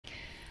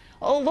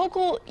A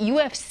local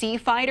UFC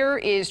fighter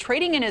is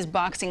trading in his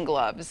boxing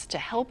gloves to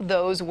help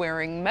those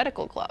wearing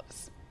medical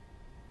gloves.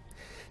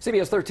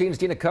 CBS 13's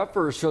Dina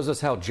Kupfer shows us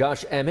how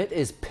Josh Emmett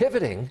is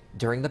pivoting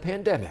during the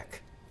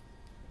pandemic.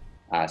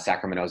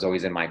 Sacramento is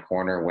always in my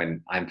corner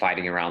when I'm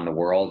fighting around the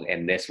world,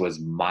 and this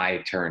was my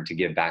turn to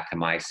give back to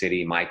my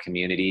city, my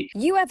community.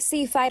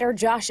 UFC fighter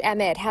Josh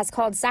Emmett has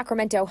called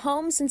Sacramento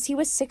home since he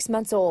was 6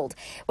 months old.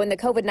 When the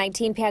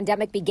COVID-19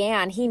 pandemic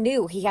began, he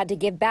knew he had to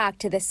give back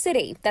to the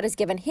city that has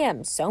given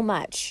him so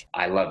much.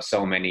 I love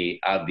so many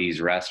of these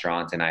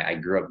restaurants, and I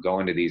grew up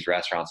going to these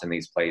restaurants and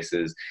these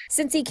places.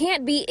 Since he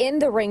can't be in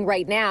the ring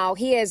right now,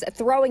 he is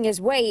throwing his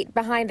weight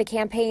behind the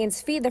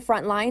campaigns Feed the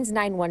Frontlines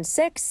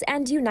 916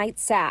 and Unite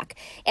SAC,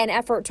 an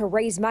effort to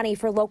raise money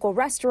for local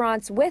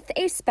restaurants with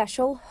a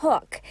special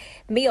hook.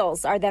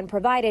 Meals are then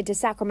provided to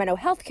Sacramento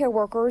healthcare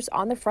workers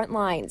on the front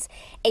lines.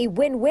 A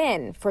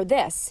win-win for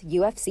this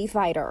UFC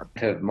fighter.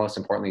 To most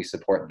importantly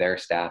support their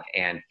staff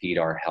and feed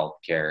our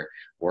healthcare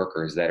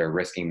workers that are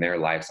risking their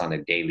lives on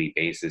a daily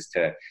basis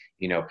to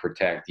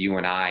protect you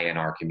and I and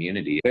our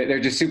community. They're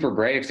just super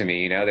brave to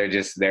me.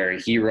 They're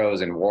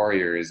heroes and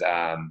warriors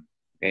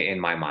in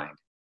my mind.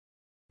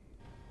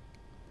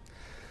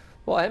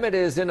 Well, Emmett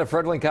is in a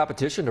friendly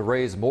competition to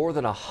raise more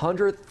than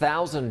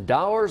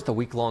 $100,000. The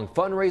week-long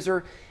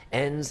fundraiser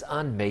ends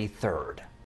on May 3rd.